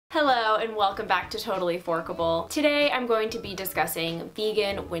Hello and welcome back to Totally Forkable. Today I'm going to be discussing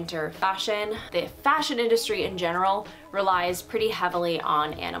vegan winter fashion. The fashion industry in general relies pretty heavily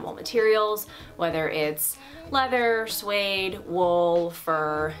on animal materials, whether it's leather, suede, wool,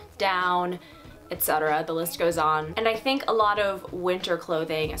 fur, down, etc. The list goes on. And I think a lot of winter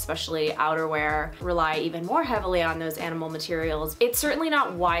clothing, especially outerwear, rely even more heavily on those animal materials. It's certainly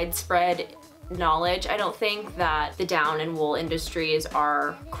not widespread knowledge, I don't think, that the down and wool industries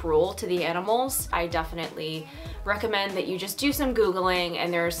are cruel to the animals. I definitely recommend that you just do some Googling,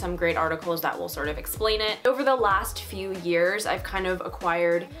 and there are some great articles that will sort of explain it. Over the last few years, I've kind of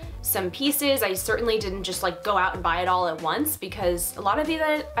acquired some pieces. I certainly didn't just like go out and buy it all at once because a lot of these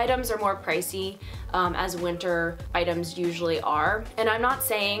items are more pricey, as winter items usually are. And I'm not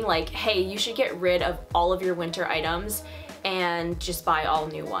saying like, hey, you should get rid of all of your winter items and just buy all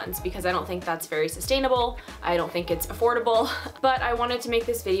new ones, because I don't think that's very sustainable. I don't think it's affordable. But I wanted to make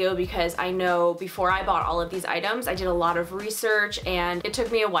this video because I know before I bought all of these items, I did a lot of research and it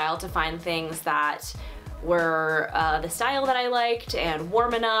took me a while to find things that were the style that I liked and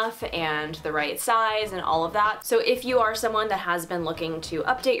warm enough and the right size and all of that. So if you are someone that has been looking to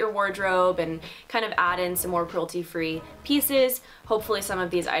update your wardrobe and kind of add in some more cruelty-free pieces, hopefully some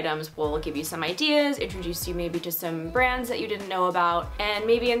of these items will give you some ideas, introduce you maybe to some brands that you didn't know about, and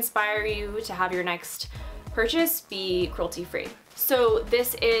maybe inspire you to have your next purchase be cruelty-free. So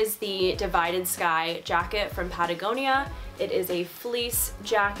this is the Divided Sky jacket from Patagonia. It is a fleece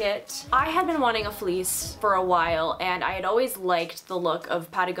jacket. I had been wanting a fleece for a while, and I had always liked the look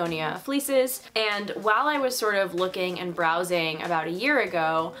of Patagonia fleeces. And while I was sort of looking and browsing about a year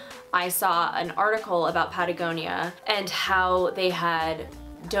ago, I saw an article about Patagonia and how they had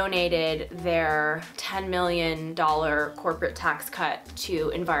donated their $10 million corporate tax cut to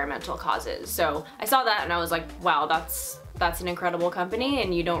environmental causes. So I saw that and I was like, wow, that's an incredible company,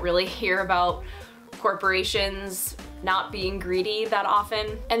 and you don't really hear about corporations not being greedy that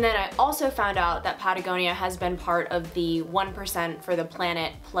often. And then I also found out that Patagonia has been part of the 1% for the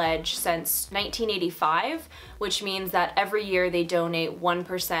Planet pledge since 1985, which means that every year they donate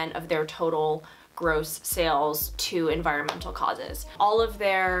 1% of their total gross sales to environmental causes. All of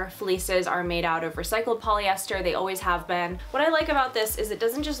their fleeces are made out of recycled polyester. They always have been. What I like about this is it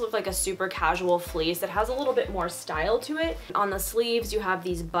doesn't just look like a super casual fleece. It has a little bit more style to it. On the sleeves you have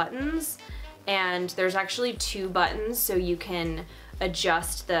these buttons, and there's actually two buttons so you can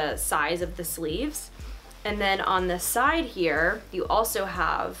adjust the size of the sleeves. And then on the side here you also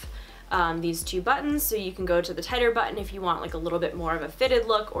have these two buttons, so you can go to the tighter button if you want like a little bit more of a fitted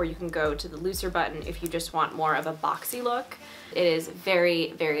look, or you can go to the looser button if you just want more of a boxy look. It is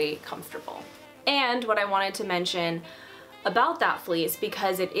very, very comfortable. And what I wanted to mention about that fleece,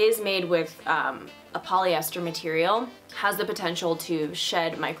 because it is made with a polyester material, has the potential to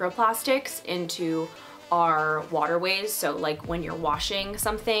shed microplastics into our waterways. So like when you're washing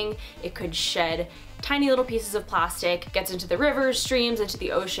something, it could shed tiny little pieces of plastic, gets into the rivers, streams, into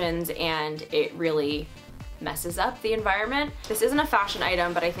the oceans, and it really messes up the environment. This isn't a fashion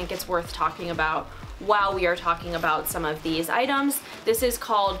item, but I think it's worth talking about while we are talking about some of these items. This is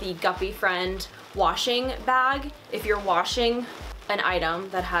called the Guppy Friend washing bag. If you're washing an item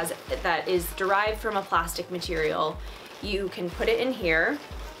that is derived from a plastic material, you can put it in here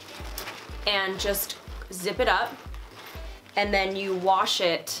and just zip it up, and then you wash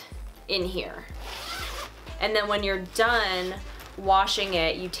it in here. And then when you're done washing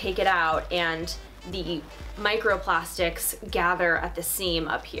it, you take it out and the microplastics gather at the seam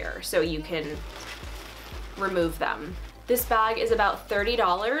up here, so you can remove them. This bag is about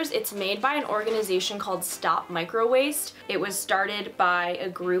 $30. It's made by an organization called Stop Micro Waste. It was started by a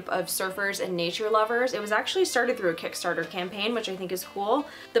group of surfers and nature lovers. It was actually started through a Kickstarter campaign, which I think is cool.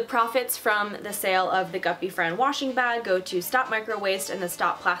 The profits from the sale of the Guppy Friend washing bag go to Stop Micro Waste and the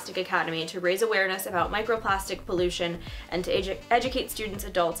Stop Plastic Academy to raise awareness about microplastic pollution and to educate students,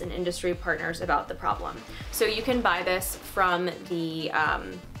 adults, and industry partners about the problem. So you can buy this from the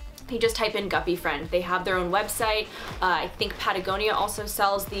you just type in Guppy Friend. They have their own website. I think Patagonia also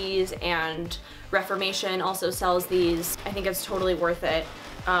sells these, and Reformation also sells these. I think it's totally worth it.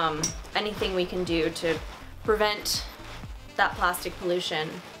 Anything we can do to prevent that plastic pollution,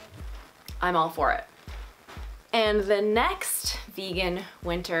 I'm all for it. And the next vegan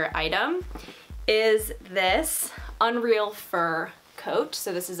winter item is this Unreal Fur coat.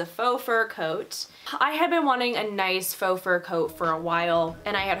 So this is a faux fur coat. I had been wanting a nice faux fur coat for a while,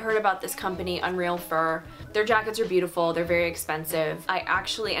 and I had heard about this company, Unreal Fur. Their jackets are beautiful, they're very expensive. I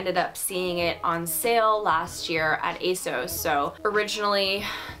actually ended up seeing it on sale last year at ASOS. So originally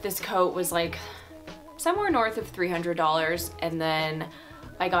this coat was like somewhere north of $300, and then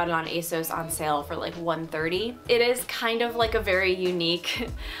I got it on ASOS on sale for like $130. It is kind of like a very unique,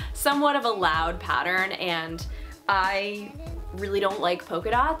 somewhat of a loud pattern, and I really don't like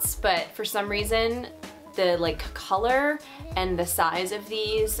polka dots, but for some reason the like color and the size of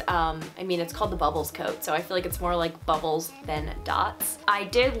these, I mean, it's called the Bubbles coat, so I feel like it's more like bubbles than dots. I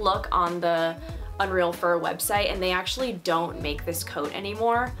did look on the Unreal Fur website and they actually don't make this coat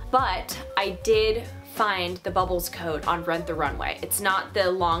anymore, but I did find the Bubbles coat on Rent the Runway. It's not the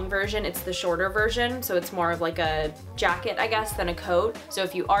long version, it's the shorter version, so it's more of like a jacket, I guess, than a coat. So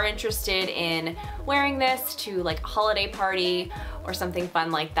if you are interested in wearing this to like a holiday party or something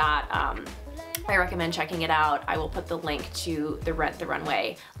fun like that, I recommend checking it out. I will put the link to the Rent the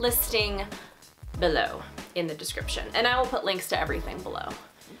Runway listing below in the description, and I will put links to everything below.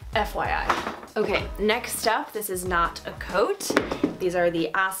 FYI. Okay, next up, this is not a coat. These are the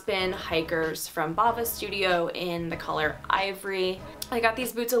Aspen Hikers from Bava Studio in the color Ivory. I got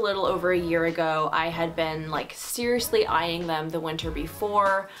these boots a little over a year ago. I had been like seriously eyeing them the winter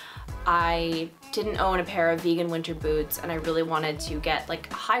before. I didn't own a pair of vegan winter boots and I really wanted to get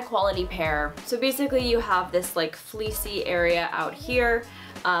like a high quality pair. So basically you have this like fleecy area out here.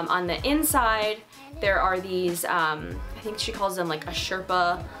 On the inside, there are these, I think she calls them like a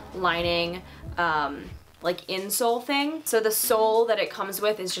Sherpa lining, like insole thing. So the sole that it comes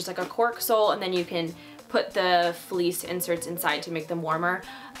with is just like a cork sole, and then you can put the fleece inserts inside to make them warmer.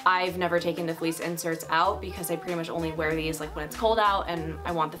 I've never taken the fleece inserts out because I pretty much only wear these like when it's cold out and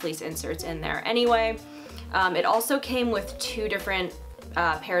I want the fleece inserts in there anyway. It also came with two different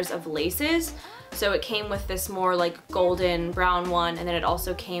pairs of laces. So it came with this more like golden brown one, and then it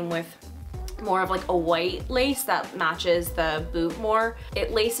also came with more of like a white lace that matches the boot more.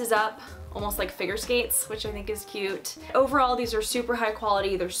 It laces up almost like figure skates, which I think is cute. Overall, these are super high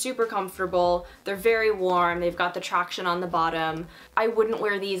quality, they're super comfortable, they're very warm, they've got the traction on the bottom. I wouldn't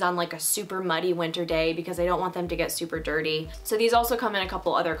wear these on like a super muddy winter day because I don't want them to get super dirty. So these also come in a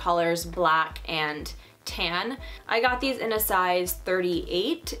couple other colors, black and tan. I got these in a size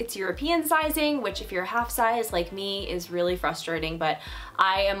 38. It's European sizing, which if you're half size like me is really frustrating, but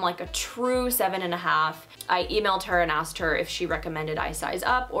I am like a true 7.5. I emailed her and asked her if she recommended I size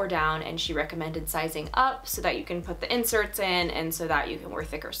up or down, and she recommended sizing up so that you can put the inserts in and so that you can wear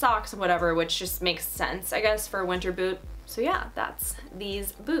thicker socks and whatever, which just makes sense, I guess, for a winter boot. So yeah, that's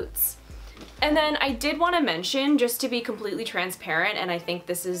these boots. And then I did want to mention, just to be completely transparent, and I think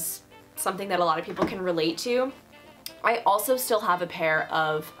this is something that a lot of people can relate to, I also still have a pair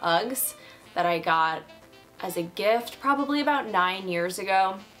of Uggs that I got as a gift probably about 9 years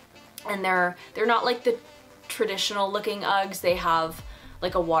ago, and they're not like the traditional looking Uggs. They have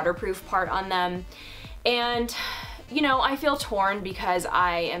like a waterproof part on them, and you know, I feel torn because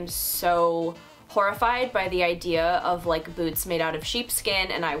I am so horrified by the idea of like boots made out of sheepskin,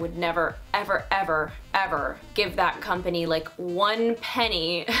 and I would never ever ever ever give that company like 1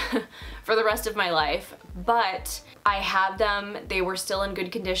 penny for the rest of my life. But I had them, they were still in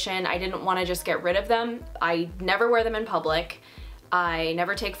good condition. I didn't want to just get rid of them. I never wear them in public. I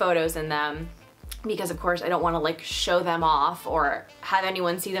never take photos in them because of course I don't want to like show them off or have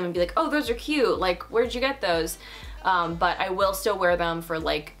anyone see them and be like, oh, those are cute, like where'd you get those? But I will still wear them for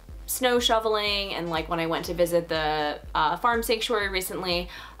like snow shoveling, and like when I went to visit the farm sanctuary recently,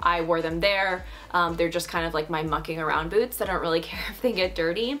 I wore them there. They're just kind of like my mucking around boots. I don't really care if they get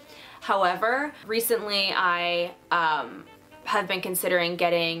dirty. However, recently I have been considering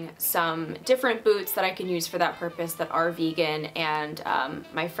getting some different boots that I can use for that purpose that are vegan, and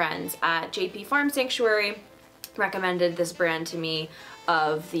my friends at JP Farm Sanctuary recommended this brand to me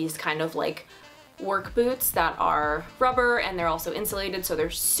of these kind of like work boots that are rubber, and they're also insulated, so they're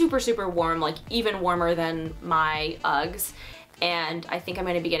super super warm, like even warmer than my Uggs, and I think I'm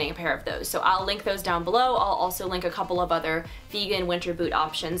going to be getting a pair of those. So I'll link those down below. I'll also link a couple of other vegan winter boot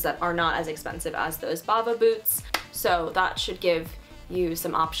options that are not as expensive as those Bava boots, so that should give you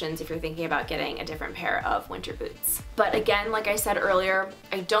some options if you're thinking about getting a different pair of winter boots. But again, like I said earlier,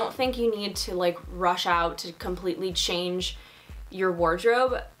 I don't think you need to like rush out to completely change your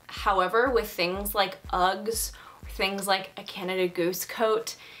wardrobe. However, with things like Uggs, things like a Canada Goose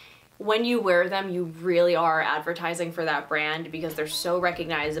coat, when you wear them, you really are advertising for that brand because they're so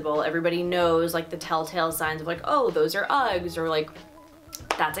recognizable. Everybody knows like the telltale signs of like, oh, those are Uggs, or like,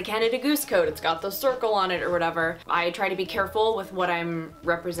 that's a Canada Goose coat, it's got the circle on it or whatever. I try to be careful with what I'm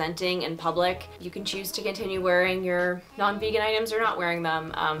representing in public. You can choose to continue wearing your non-vegan items or not wearing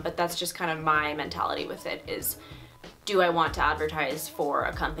them, but that's just kind of my mentality with it is, do I want to advertise for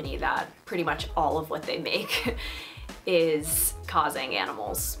a company that pretty much all of what they make is causing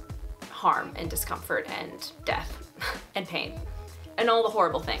animals harm and discomfort and death and pain? and all the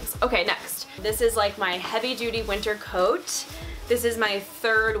horrible things. Okay, next. This is like my heavy duty winter coat. This is my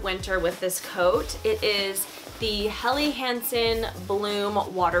third winter with this coat. It is the Helly Hansen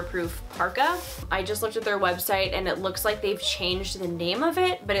Bloom Waterproof Parka. I just looked at their website and it looks like they've changed the name of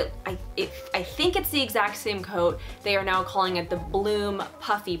it, but I think it's the exact same coat. They are now calling it the Bloom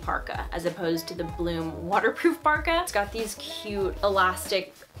Puffy Parka as opposed to the Bloom Waterproof Parka. It's got these cute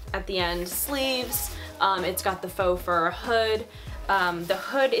elastic at the end sleeves. It's got the faux fur hood. The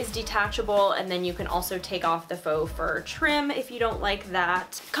hood is detachable, and then you can also take off the faux fur trim if you don't like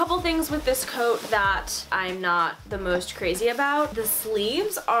that. Couple things with this coat that I'm not the most crazy about. The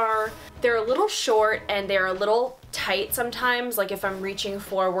sleeves they're a little short and they're a little tight sometimes. Like if I'm reaching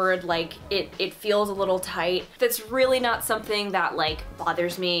forward, like it feels a little tight. That's really not something that like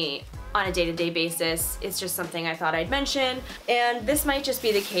bothers me on a day-to-day basis. It's just something I thought I'd mention. And this might just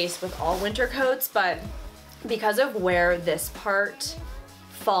be the case with all winter coats, but because of where this part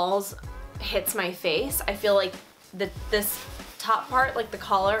hits my face, I feel like this top part, like the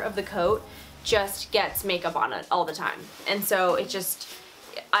collar of the coat, just gets makeup on it all the time. And so it just,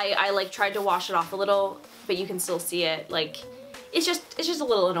 I like tried to wash it off a little, but you can still see it. Like, it's just a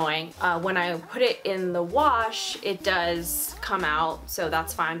little annoying. When I put it in the wash, it does come out, so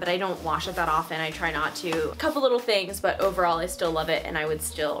that's fine, but I don't wash it that often. I try not to. A couple little things, but overall I still love it and I would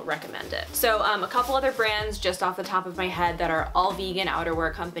still recommend it. So a couple other brands just off the top of my head that are all vegan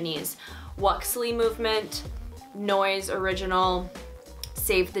outerwear companies. Wuxley Movement, Noise Original,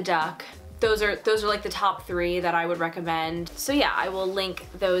 Save the Duck. Those are like the top 3 that I would recommend. So yeah, I will link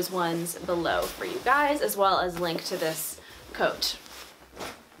those ones below for you guys, as well as link to this coat.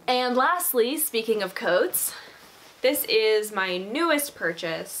 And lastly, speaking of coats, this is my newest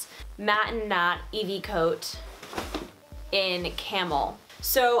purchase, Matt Nat Evie Coat in camel.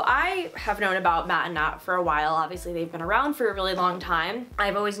 So I have known about Matt Nat for a while. Obviously they've been around for a really long time.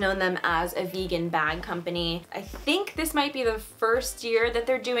 I've always known them as a vegan bag company. I think this might be the first year that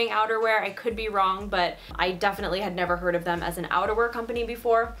they're doing outerwear. I could be wrong, but I definitely had never heard of them as an outerwear company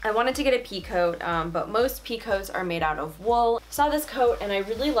before. I wanted to get a pea coat, but most pea coats are made out of wool. Saw this coat and I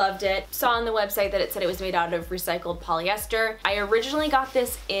really loved it. Saw on the website that it said it was made out of recycled polyester. I originally got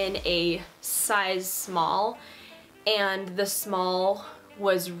this in a size small, and the small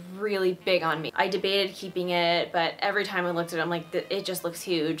was really big on me. I debated keeping it, but every time I looked at it, I'm like, it just looks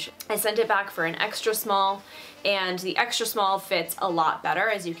huge. I sent it back for an extra small, and the extra small fits a lot better.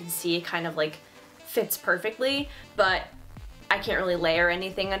 As you can see, it kind of like fits perfectly, but I can't really layer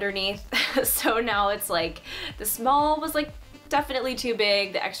anything underneath. So now it's like, the small was like definitely too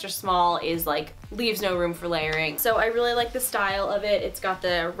big. The extra small is like, leaves no room for layering. So I really like the style of it. It's got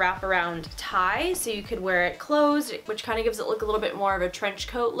the wraparound tie, so you could wear it closed, which kind of gives it look a little bit more of a trench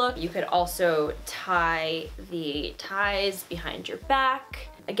coat look. You could also tie the ties behind your back.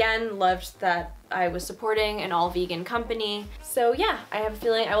 Again, loved that I was supporting an all vegan company. So yeah, I have a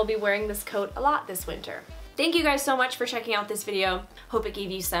feeling I will be wearing this coat a lot this winter. Thank you guys so much for checking out this video. Hope it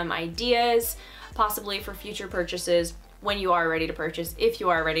gave you some ideas, possibly for future purchases. When you are ready to purchase, if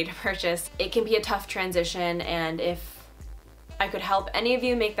you are ready to purchase. It can be a tough transition, and if I could help any of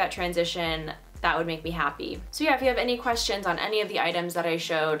you make that transition, that would make me happy. So yeah, if you have any questions on any of the items that I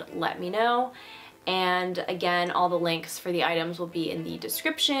showed, let me know. And again, all the links for the items will be in the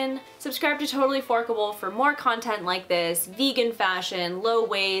description. Subscribe to Totally Forkable for more content like this: vegan fashion, low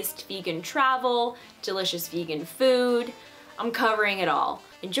waste, vegan travel, delicious vegan food. I'm covering it all.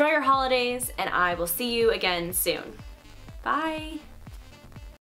 Enjoy your holidays, and I will see you again soon. Bye.